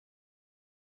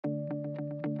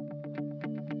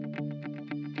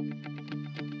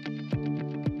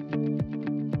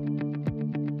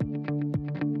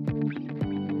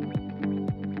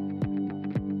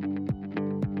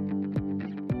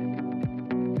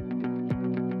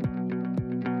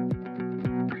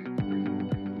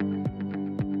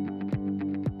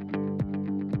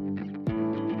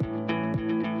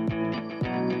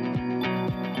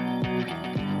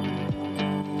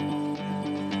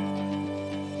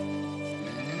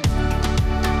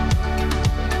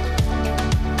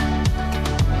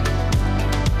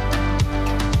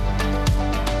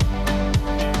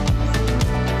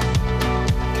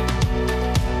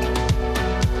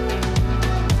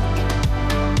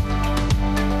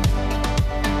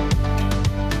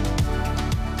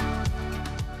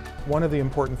one of the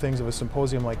important things of a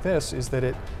symposium like this is that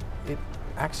it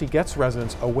actually gets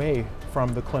residents away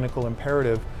from the clinical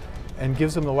imperative and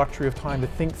gives them the luxury of time to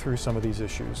think through some of these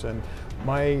issues. And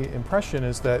my impression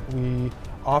is that we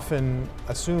often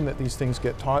assume that these things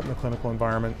get taught in the clinical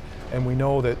environment, and we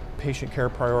know that patient care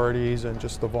priorities and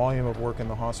just the volume of work in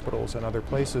the hospitals and other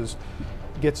places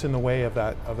gets in the way of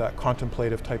that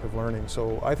contemplative type of learning.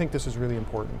 So I think this is really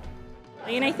important.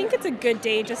 And I think it's a good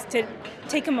day just to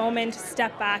take a moment,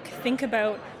 step back, think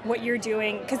about what you're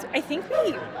doing, because I think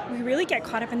we really get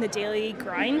caught up in the daily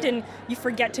grind and you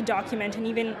forget to document, and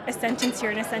even a sentence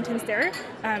here and a sentence there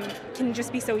can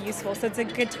just be so useful. So it's a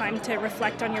good time to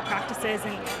reflect on your practices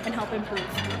and help improve.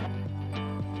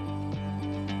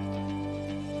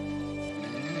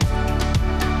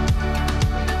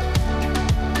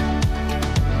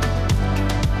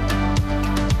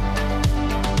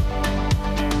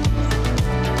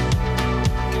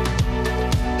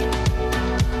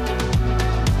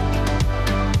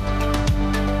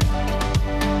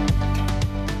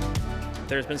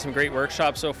 There's been some great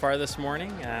workshops so far this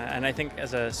morning, and I think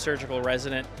as a surgical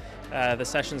resident, the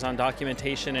sessions on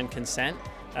documentation and consent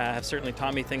have certainly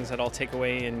taught me things that I'll take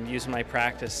away and use in my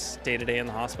practice day to day in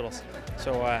the hospitals.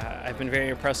 So I've been very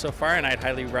impressed so far, and I'd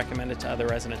highly recommend it to other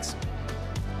residents.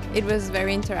 It was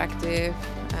very interactive.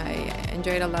 I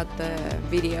enjoyed a lot the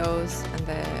videos and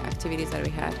the activities that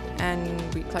we had,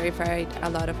 and we clarified a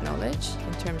lot of knowledge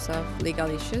in terms of legal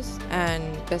issues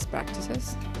and best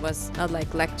practices. It was not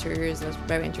like lectures. I was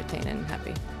very entertained and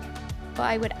happy. Well,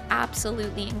 I would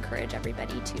absolutely encourage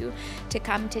everybody to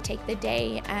come to take the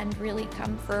day and really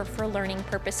come for learning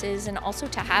purposes, and also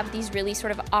to have these really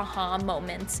sort of aha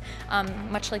moments,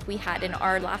 much like we had in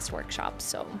our last workshop.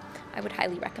 So I would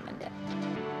highly recommend it.